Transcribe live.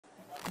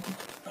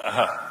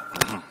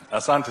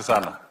Asante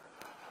sana.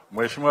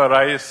 Mheshimiwa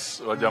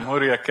Rais wa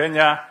Jamhuri ya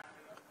Kenya,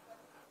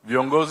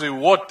 viongozi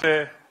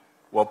wote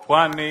wa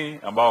pwani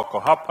ambao wako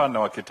hapa na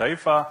wa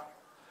kitaifa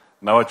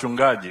na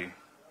wachungaji.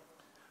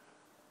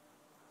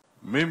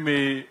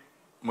 Mimi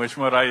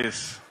Mheshimiwa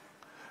Rais,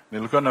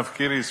 nilikuwa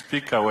nafikiri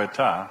Speaker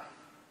Weta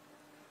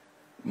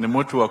ni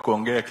mtu wa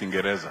kuongea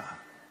Kiingereza.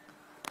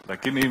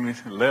 Lakini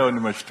leo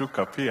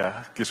nimeshtuka pia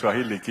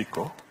Kiswahili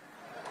kiko.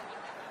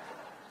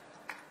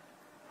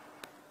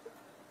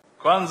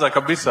 Kwanza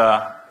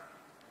kabisa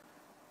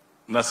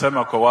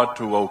nasema kwa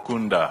watu wa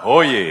Ukunda,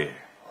 hoye.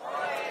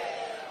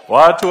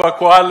 Watu wa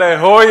Kwale,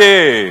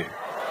 hoye.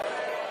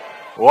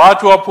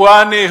 Watu wa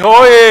Pwani,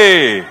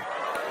 hoye.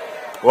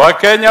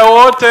 Wakenya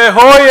wote,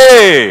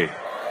 hoye.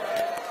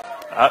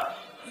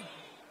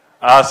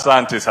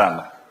 Asante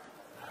sana.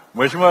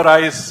 Mheshimiwa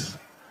Rais,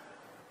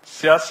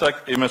 siasa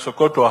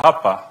imesokotwa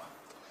hapa.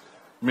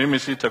 Mimi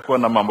sitakuwa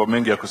na mambo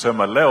mengi ya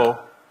kusema leo,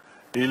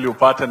 ili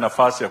upate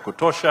nafasi ya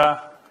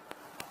kutosha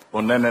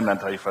unene na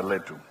taifa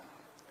letu.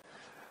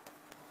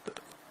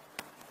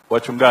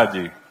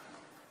 Wachungaji,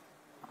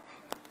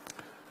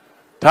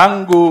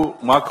 tangu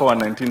mwaka wa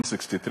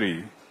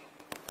 1963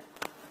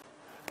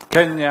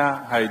 Kenya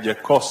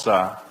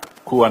haijakosa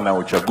kuwa na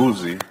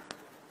uchaguzi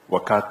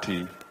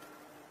wakati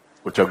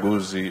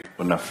uchaguzi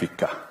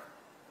unafika.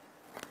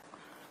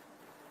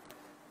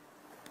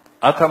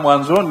 Hata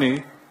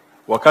mwanzoni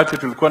wakati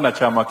tulikuwa na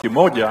chama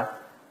kimoja,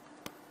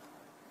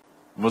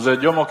 Mzee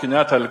Jomo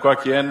Kenyatta alikuwa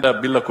akienda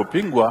bila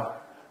kupingwa,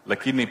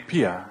 lakini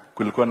pia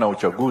kulikuwa na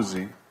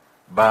uchaguzi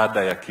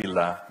baada ya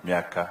kila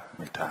miaka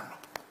mitano.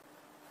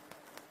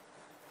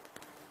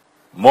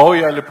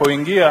 Moi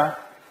alipoingia,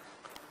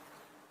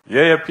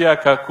 yeye pia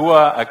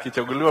akakuwa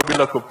akichaguliwa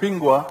bila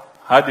kupingwa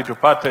hadi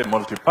tupate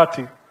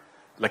multi-party,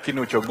 lakini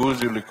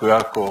uchaguzi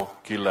ulikuwako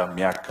kila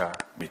miaka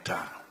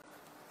mitano.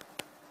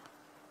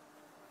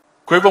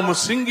 Kwa hivyo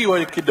msingi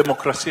wa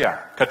kidemokrasia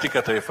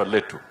katika taifa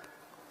letu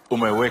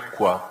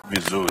umewekwa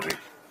vizuri.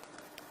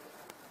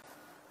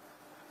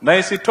 Na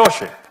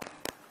isitoshe,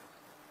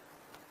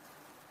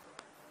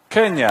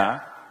 Kenya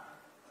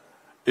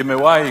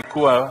imewahi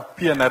kuwa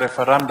pia na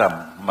referendum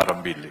mara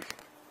mbili.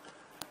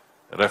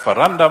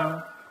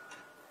 Referendum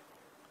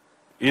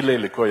ile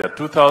ilikuwa ya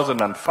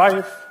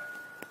 2005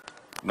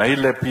 na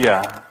ile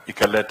pia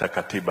ikaleta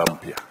katiba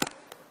mpya.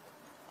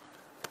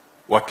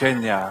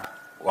 Wakenya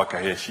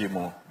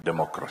wakaheshimu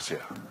demokrasia.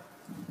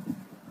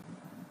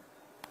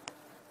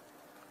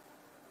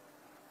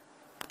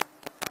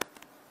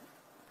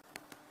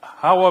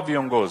 Hawa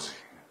viongozi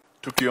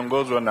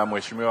tukiongozwa na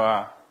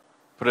Mheshimiwa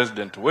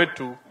President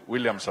wetu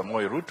William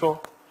Samoei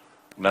Ruto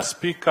na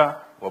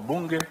Speaker wa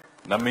bunge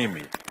na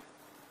mimi,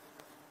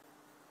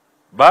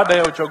 baada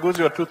ya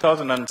uchaguzi wa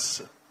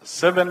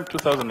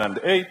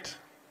 2007-2008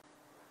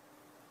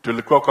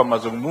 tulikuwa kwa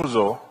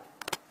mazungumzo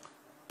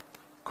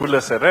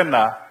kule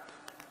Serena,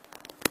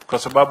 kwa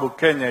sababu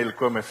Kenya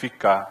ilikuwa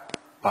imefika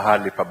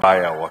pahali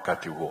pabaya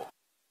wakati huo.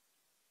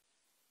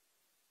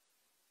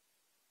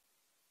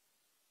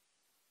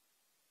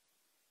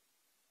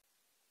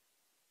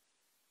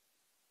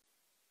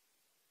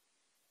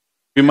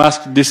 We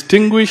must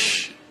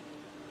distinguish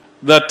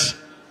that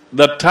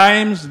the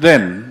times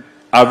then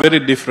are very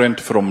different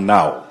from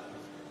now.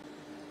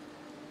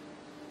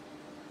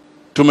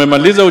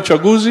 Tumemaliza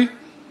uchaguzi,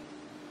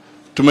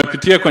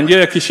 tumepitia kwa njia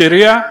ya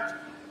kisheria.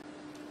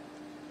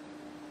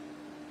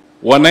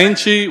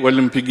 Wananchi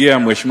walimpigia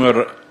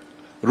Mheshimiwa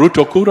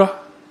Ruto kura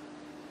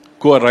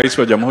kuwa rais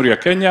wa Jamhuri ya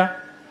Kenya.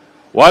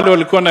 Wale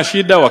walikuwa na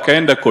shida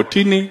wakaenda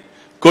kotini,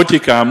 koti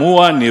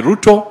kaamua ni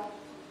Ruto.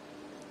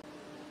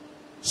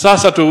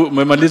 Sasa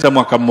tumemaliza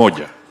mwaka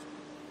mmoja.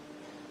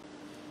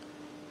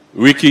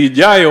 Wiki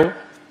ijayo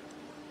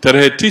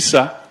tarehe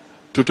 9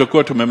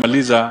 tutakuwa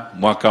tumemaliza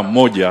mwaka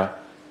mmoja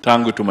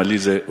tangu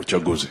tumalize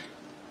uchaguzi.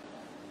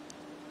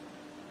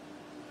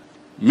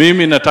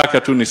 Mimi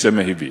nataka tu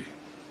niseme hivi.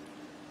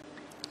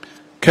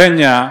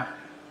 Kenya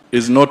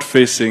is not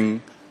facing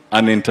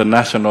an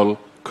international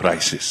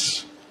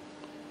crisis.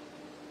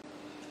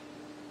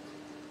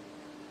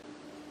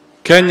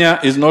 Kenya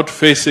is not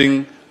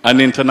facing an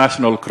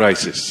international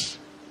crisis.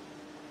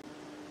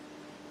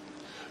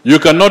 You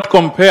cannot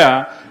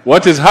compare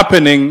what is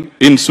happening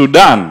in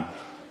Sudan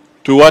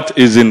to what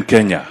is in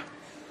Kenya.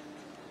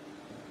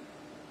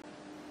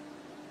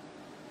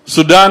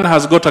 Sudan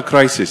has got a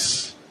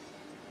crisis.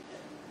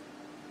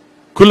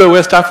 Kule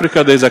West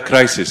Africa there is a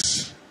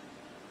crisis.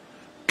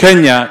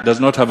 Kenya does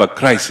not have a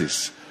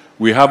crisis.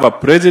 We have a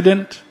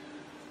president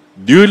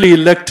duly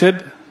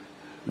elected,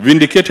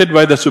 vindicated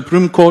by the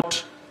Supreme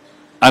Court,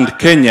 and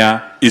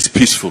Kenya is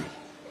peaceful.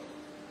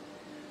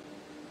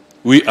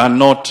 We are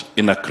not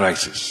in a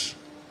crisis.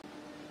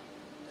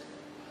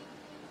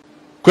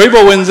 Kwa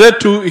hivyo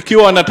wenzetu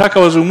ikiwa wanataka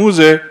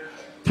wazungumuze,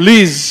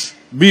 please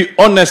be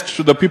honest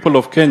to the people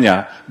of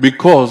Kenya,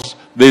 because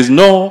there is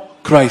no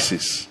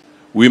crisis.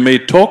 We may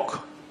talk,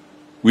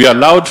 we are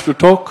allowed to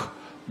talk,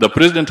 the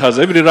president has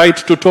every right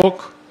to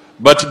talk,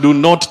 but do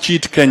not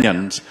cheat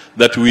Kenyans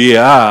that we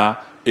are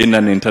in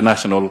an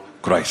international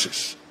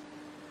crisis.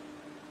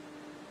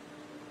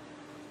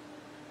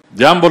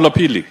 Jambo la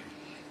pili,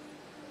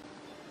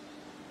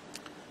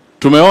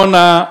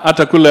 tumeona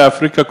hata kule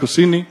Afrika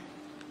Kusini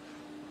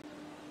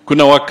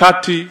kuna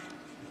wakati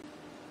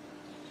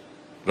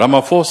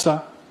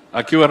Ramaphosa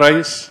akiwa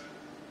rais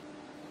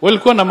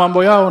walikuwa na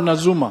mambo yao na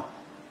Zuma,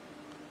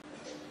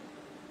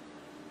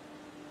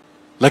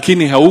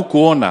 lakini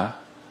haukuona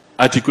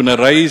ati kuna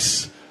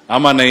rais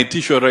ama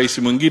anaitishwa rais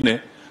mwingine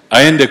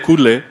aende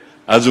kule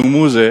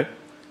azungumuze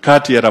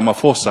kati ya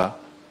Ramaphosa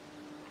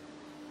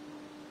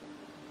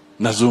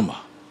na Zuma.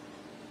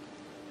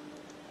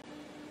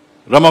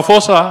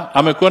 Ramaphosa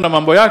amekuwa na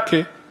mambo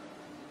yake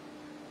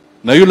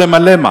na yule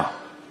Malema,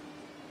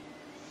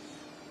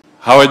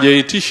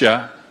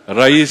 hawajaitisha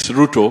rais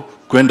Ruto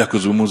kwenda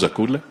kuzungumza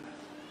kule.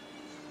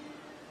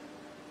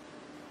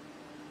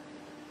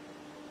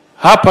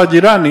 Hapa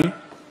jirani,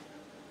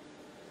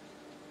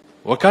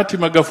 wakati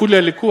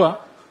Magufuli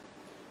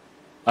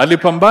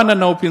alipambana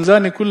na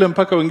upinzani kule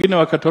mpaka wengine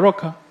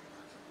wakatoroka,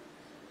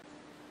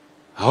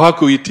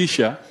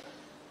 hawakuitisha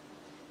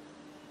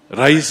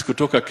rais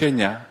kutoka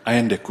Kenya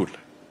aende kule.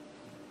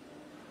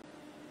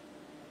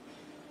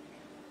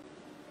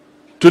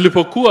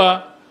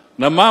 Tulipokuwa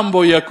na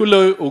mambo ya kule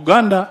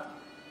Uganda,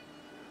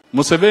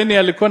 Museveni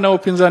alikuwa na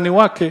upinzani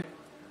wake,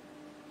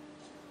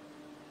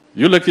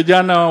 yule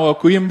kijana wa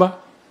kuimba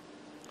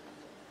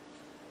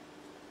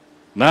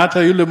na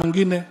hata yule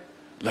mwingine,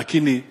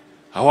 lakini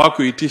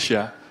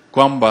hawakuitisha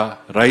kwamba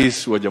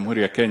rais wa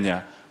Jamhuri ya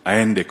Kenya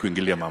aende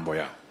kuingilia mambo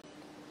yao.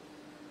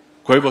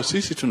 Kwa hivyo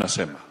sisi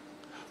tunasema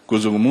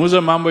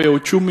kuzungumza mambo ya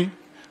uchumi,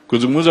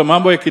 kuzungumza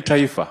mambo ya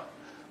kitaifa,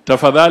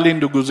 tafadhali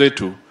ndugu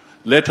zetu,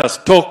 let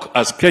us talk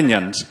as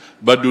Kenyans,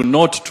 but do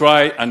not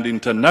try and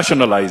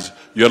internationalize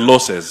your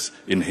losses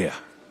in here.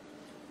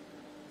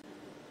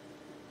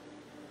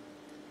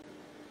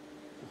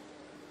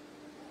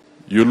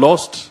 You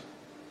lost,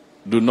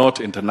 do not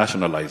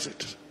internationalize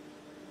it.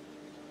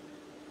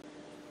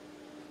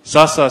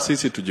 Sasa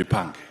sisi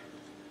tujipange.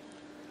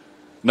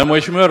 Na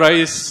Mheshimiwa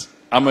Rais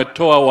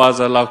ametoa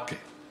wazo lake,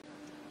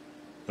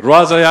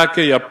 wazo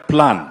yake ya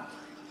plan,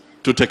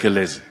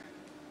 tutekeleze.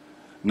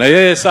 Na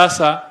yeye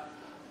sasa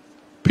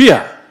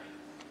pia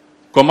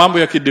kwa mambo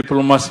ya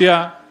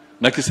kidiplomasia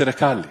na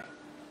kiserikali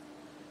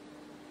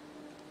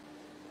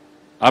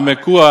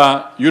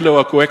amekuwa yule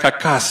wa kuweka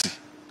kasi,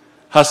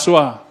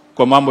 haswa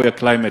kwa mambo ya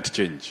climate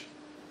change,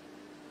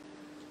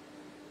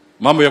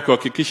 mambo ya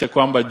kuhakikisha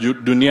kwamba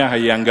dunia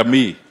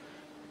haiangamii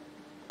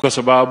kwa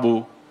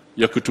sababu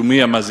ya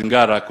kutumia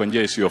mazingira kwa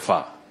njia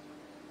isiyofaa.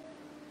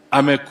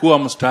 Amekuwa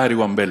mstari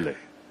wa mbele.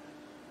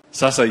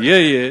 Sasa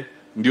yeye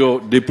ndio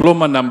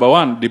diplomat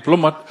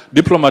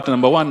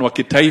number one wa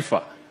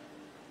kitaifa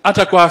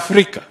hata kwa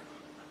Afrika.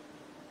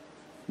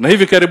 Na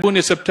hivi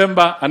karibuni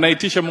Septemba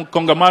anaitisha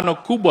kongamano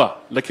kubwa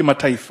la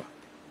kimataifa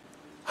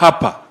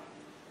hapa.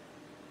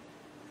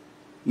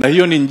 Na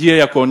hiyo ni njia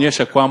ya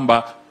kuonyesha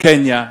kwamba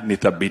Kenya ni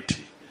thabiti.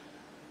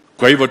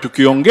 Kwa hivyo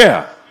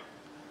tukiongea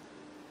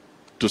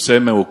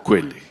tuseme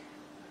ukweli.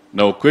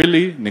 Na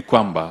ukweli ni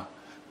kwamba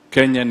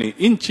Kenya ni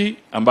nchi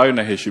ambayo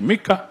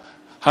inaheshimika,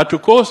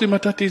 hatukosi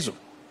matatizo.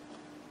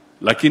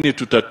 Lakini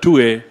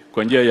tutatue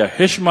kwa njia ya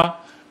heshima,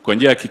 kwa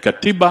njia ya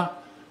kikatiba,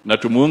 na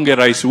tumuunge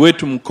rais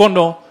wetu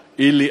mkono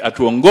ili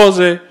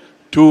atuongoze,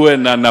 tuwe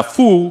na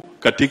nafuu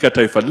katika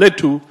taifa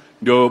letu,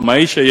 ndio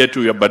maisha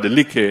yetu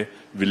yabadilike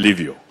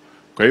vilivyo.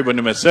 Kwa hivyo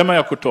nimesema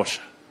ya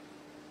kutosha.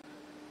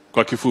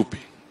 Kwa kifupi,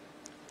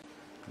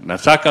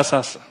 nataka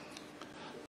sasa